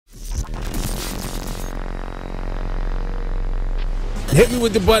Hit me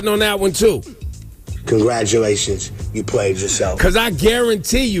with the button on that one, too. Congratulations, you played yourself. Because I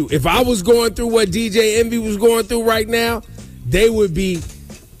guarantee you, if I was going through what DJ Envy was going through right now, they would be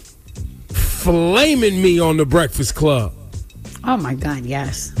flaming me on the Breakfast Club. Oh, my God,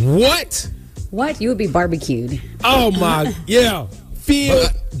 yes. What? What? You would be barbecued. Oh, my, yeah. Field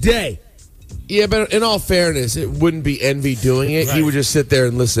day. Yeah, but in all fairness, it wouldn't be Envy doing it. Right. He would just sit there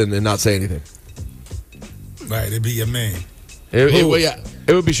and listen and not say anything. Right, it'd be your man. It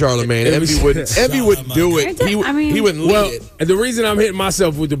would be Charlamagne. Envy wouldn't do it. He wouldn't lead it. And the reason I'm hitting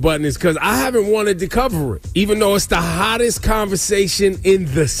myself with the button is because I haven't wanted to cover it, even though it's the hottest conversation in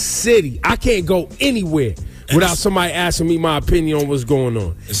the city. I can't go anywhere without somebody asking me my opinion on what's going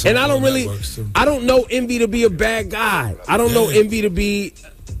on. And I don't know Envy to be a bad guy. I don't know Envy to be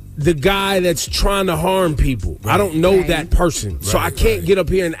the guy that's trying to harm people. Right. I don't know that person. Right, so I can't get up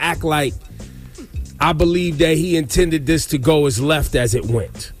here and act like I believe that he intended this to go as left as it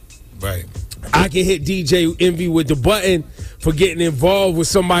went. Right. I can hit DJ Envy with the button for getting involved with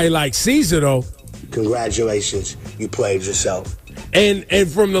somebody like Caesar, though. Congratulations, you played yourself. And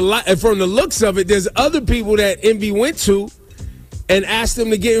from the looks of it, there's other people that Envy went to and asked them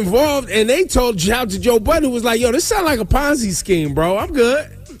to get involved, and they shout to Joe Budden, who was like, "Yo, this sounds like a Ponzi scheme, bro. I'm good."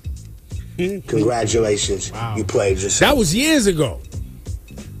 Congratulations, you played yourself. That was years ago.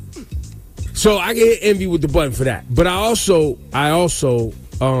 So I can hit Envy with the button for that. But I also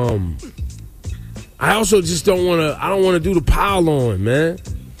just don't want to do the pile on, man.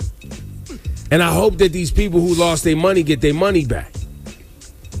 And I hope that these people who lost their money get their money back.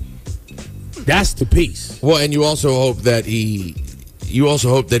 That's the piece. Well, and you also hope that he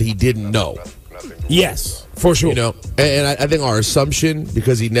didn't know. Yes, for sure. You know, and I think our assumption,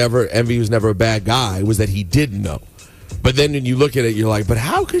 because Envy was never a bad guy, was that he didn't know. But then when you look at it, you're like, but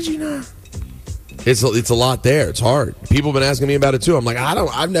how could you not? It's a lot there. It's hard. People have been asking me about it too. I'm like,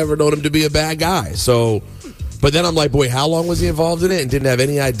 I've never known him to be a bad guy. So, but then I'm like, boy, how long was he involved in it and didn't have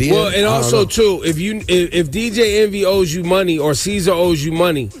any idea? Well, and also too, if DJ Envy owes you money or Caesar owes you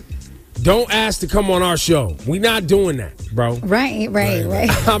money, don't ask to come on our show. We not doing that, bro. Right.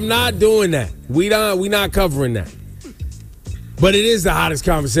 I'm not doing that. We not covering that. But it is the hottest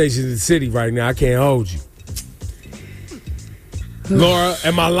conversation in the city right now. I can't hold you. Laura,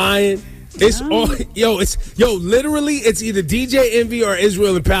 am I lying? Literally, it's either DJ Envy or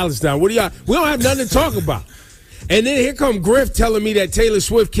Israel and Palestine. We don't have nothing to talk about. And then here come Griff telling me that Taylor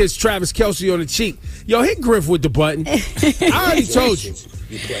Swift kissed Travis Kelce on the cheek. Yo, hit Griff with the button. I already told you.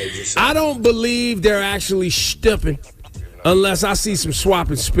 I don't believe they're actually stipping unless I see some swap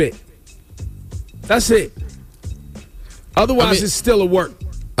and spit. That's it. Otherwise, it's still a work.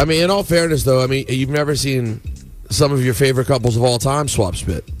 I mean, in all fairness, though, you've never seen some of your favorite couples of all time swap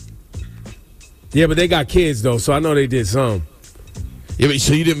spit. Yeah, but they got kids, though, so I know they did some. Yeah, but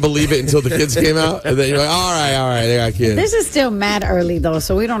so you didn't believe it until the kids came out? And then you're like, all right, they got kids. This is still mad early, though,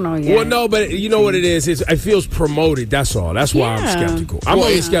 so we don't know yet. Well, no, but you know what it is? It feels promoted, that's all. That's why I'm skeptical. I'm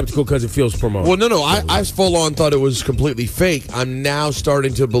only skeptical because it feels promoted. Well, no, I full-on thought it was completely fake. I'm now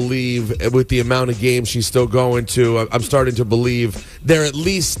starting to believe, with the amount of games she's still going to, I'm starting to believe they're at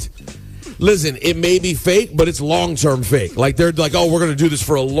least... Listen, it may be fake, but it's long-term fake. Like, they're like, oh, we're going to do this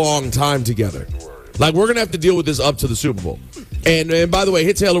for a long time together. Like, we're going to have to deal with this up to the Super Bowl. And by the way,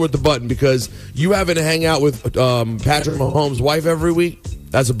 hit Taylor with the button, because you having to hang out with Patrick Mahomes' wife every week,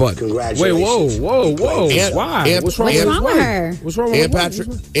 that's a button. Congratulations. Wait, whoa. Why? What's wrong with her? What's wrong with Patrick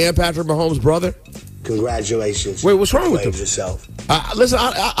Mahomes' brother? Congratulations. Wait, what's wrong with him? Yourself. Listen,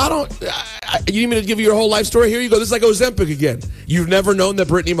 I don't... you need me to give you your whole life story? Here you go. This is like Ozempic again. You've never known that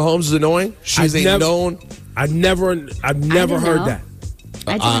Brittany Mahomes is annoying? I've never heard that.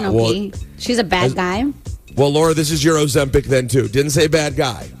 I didn't know. She's a bad guy. Well, Laura, this is your Ozempic then, too. Didn't say bad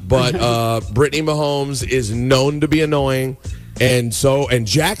guy. But Brittany Mahomes is known to be annoying. And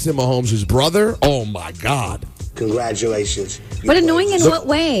Jackson Mahomes, his brother, oh, my God. Congratulations. But annoying in what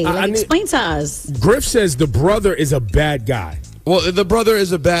way? Explain to us. Griff says the brother is a bad guy. Well, the brother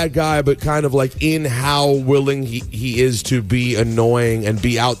is a bad guy, but kind of like in how willing he is to be annoying and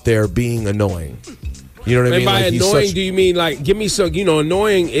be out there being annoying. You know what I mean? By like annoying, do you mean like, give me some,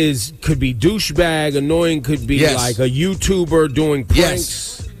 annoying could be douchebag, annoying could be like a YouTuber doing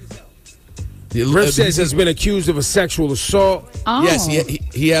pranks. Yes. Griff says he's been accused of a sexual assault. Oh. Yes,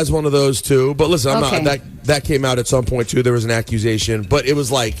 he has one of those too. But listen, that came out at some point too. There was an accusation, but it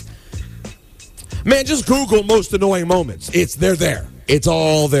was like, man, just Google most annoying moments. They're there. It's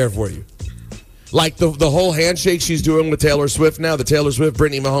all there for you. Like the whole handshake she's doing with Taylor Swift now, the Taylor Swift,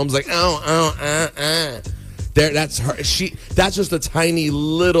 Brittany Mahomes, like, There, that's her. That's just a tiny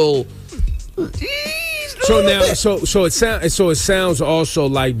little. So it sounds also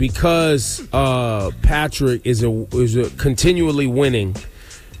like because Patrick is a continually winning,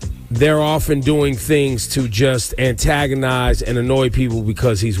 they're often doing things to just antagonize and annoy people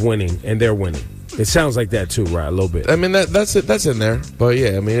because he's winning and they're winning. It sounds like that too, right? A little bit. I mean, that's it. That's in there. But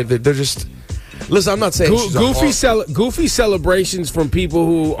yeah, I mean, they're just. Listen, I'm not saying goofy celebrations from people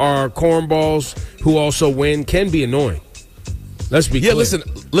who are cornballs who also win can be annoying. Let's be clear. Listen.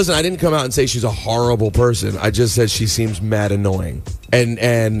 I didn't come out and say she's a horrible person. I just said she seems mad annoying,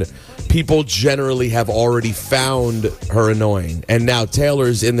 and people generally have already found her annoying, and now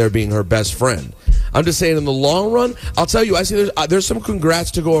Taylor's in there being her best friend. I'm just saying, in the long run, I'll tell you, I see there's some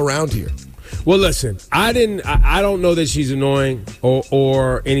congrats to go around here. Well, listen, I don't know that she's annoying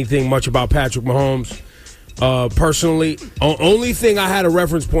or anything much about Patrick Mahomes. Personally, only thing I had a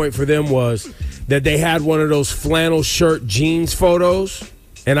reference point for them was that they had one of those flannel shirt jeans photos,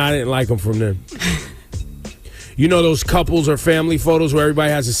 and I didn't like them from them. You know those couples or family photos where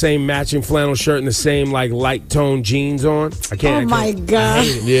everybody has the same matching flannel shirt and the same like light tone jeans on? I can't. Oh my God! I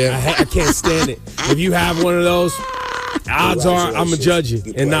hate it. Yeah, I can't stand it. If you have one of those, odds are I'm gonna judge you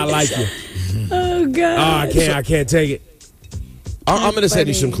and not like you. Oh God! I can't take it. I'm going to send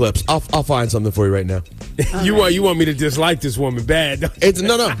you some clips. I'll find something for you right now. You want me to dislike this woman bad? No.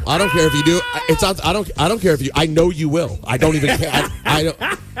 I don't care if you do. I don't care if you. I know you will. I don't even care. I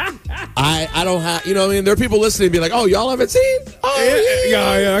don't have. You know what I mean? There are people listening and be like, "Oh, y'all haven't seen? Oh,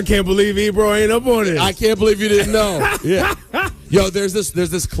 yeah. I can't believe Ebro ain't up on it. I can't believe you didn't know." Yeah. Yo, there's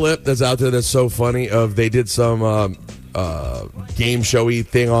this clip that's out there that's so funny. They did some game showy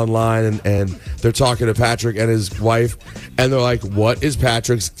thing online, and they're talking to Patrick and his wife, and they're like, "What is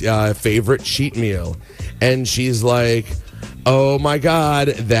Patrick's favorite cheat meal?" And she's like, "Oh my God,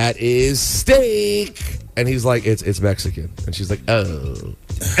 that is steak." And he's like, "It's Mexican." And she's like, "Oh."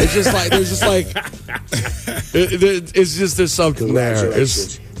 It's just like there's something there.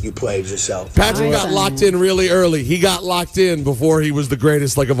 You played yourself. Patrick got locked in really early. He got locked in before he was the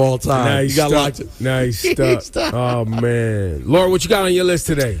greatest of all time. He got locked in. Nice stuff. Oh man, Laura, what you got on your list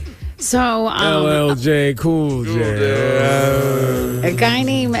today? So, LLJ Cool J. A guy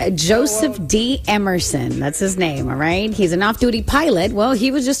named Joseph D. Emerson. That's his name, all right? He's an off-duty pilot. Well, he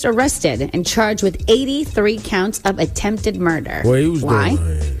was just arrested and charged with 83 counts of attempted murder. What he was Why?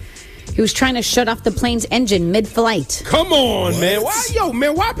 doing? He was trying to shut off the plane's engine mid-flight. Come on, man.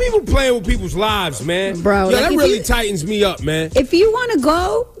 Why people playing with people's lives, man? Bro, that really tightens me up, man. If you want to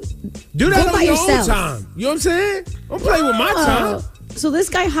go, do that go by on your yourself. own time. You know what I'm saying? Don't play with my time. So this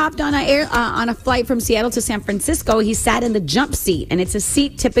guy hopped on a flight from Seattle to San Francisco. He sat in the jump seat, and it's a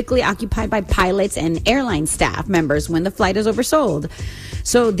seat typically occupied by pilots and airline staff members when the flight is oversold.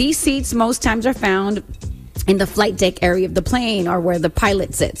 So these seats most times are found in the flight deck area of the plane or where the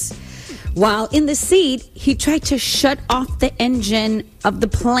pilot sits. While in the seat, he tried to shut off the engine of the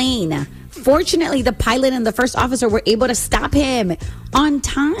plane. Fortunately, the pilot and the first officer were able to stop him on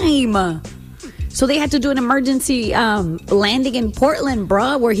time. So they had to do an emergency landing in Portland,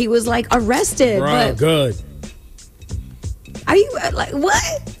 bruh, where he was like arrested. Bruh, good. Are you like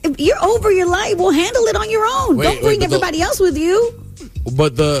what? If you're over your life, we'll handle it on your own. Don't bring everybody else with you.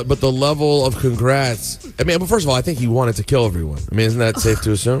 But the level of congrats. I mean, but first of all, I think he wanted to kill everyone. I mean, isn't that safe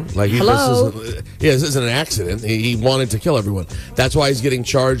to assume? Like, this isn't an accident. He wanted to kill everyone. That's why he's getting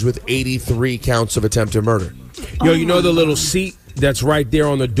charged with 83 counts of attempted murder. Yo, you know the little seat that's right there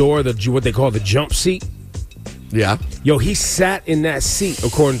on the door, what they call the jump seat? Yeah. Yo, he sat in that seat,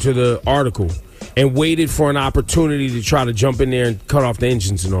 according to the article, and waited for an opportunity to try to jump in there and cut off the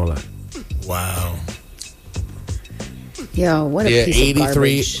engines and all that. Wow. Yo, what a piece 83. of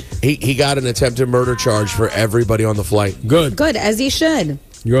garbage. He got an attempted murder charge for everybody on the flight. Good, as he should.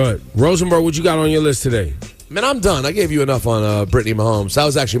 Good. Rosenberg, what you got on your list today? Man, I'm done. I gave you enough on Brittany Mahomes. That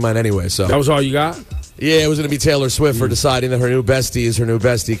was actually mine anyway. So that was all you got? Yeah, it was going to be Taylor Swift for deciding that her new bestie is her new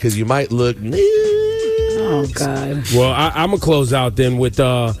bestie because you might look. Oh God. Well, I'm gonna close out then with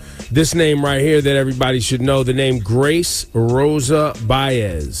this name right here that everybody should know. The name Grace Rosa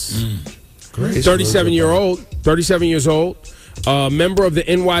Baez. Grace 37 years old, member of the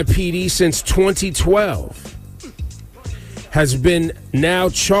NYPD since 2012, has been now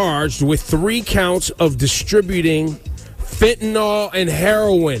charged with 3 counts of distributing fentanyl and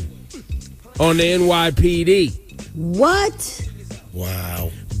heroin on the NYPD. What? Wow.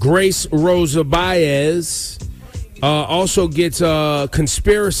 Grace Rosa Baez also gets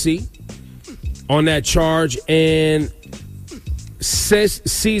conspiracy on that charge, and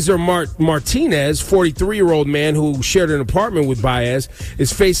Cesar Martinez, 43-year-old man who shared an apartment with Baez,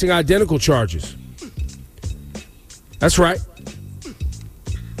 is facing identical charges. That's right.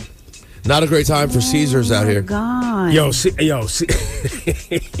 Not a great time for Caesars out here. God. Yo.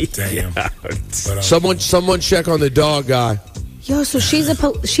 Damn. But, Someone check on the dog guy. Yo, so she's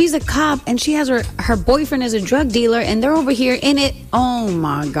a cop, and she has her boyfriend as a drug dealer, and they're over here in it. Oh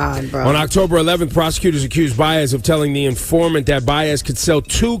my God, bro! On October 11th, prosecutors accused Baez of telling the informant that Baez could sell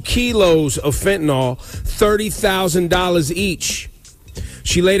 2 kilos of fentanyl, $30,000 each.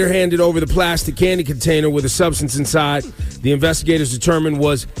 She later handed over the plastic candy container with a substance inside the investigators determined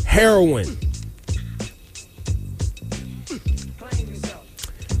was heroin.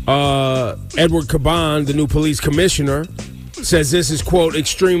 Edward Caban, the new police commissioner, says this is, quote,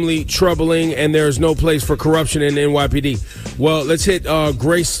 extremely troubling and there is no place for corruption in NYPD. Well, let's hit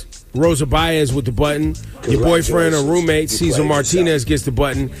Grace Rosa Baez with the button. Your boyfriend or roommate, Cesar Martinez, gets the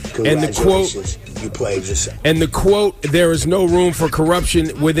button. And the quote, you played yourself. And the quote, there is no room for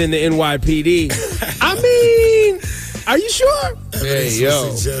corruption within the NYPD. I mean, are you sure? Hey,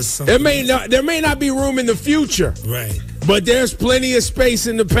 yo. There may not be room in the future. Right. But there's plenty of space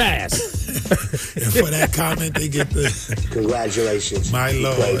in the past. And for that comment, they get the Congratulations. My you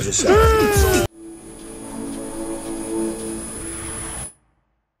Lord. played yourself.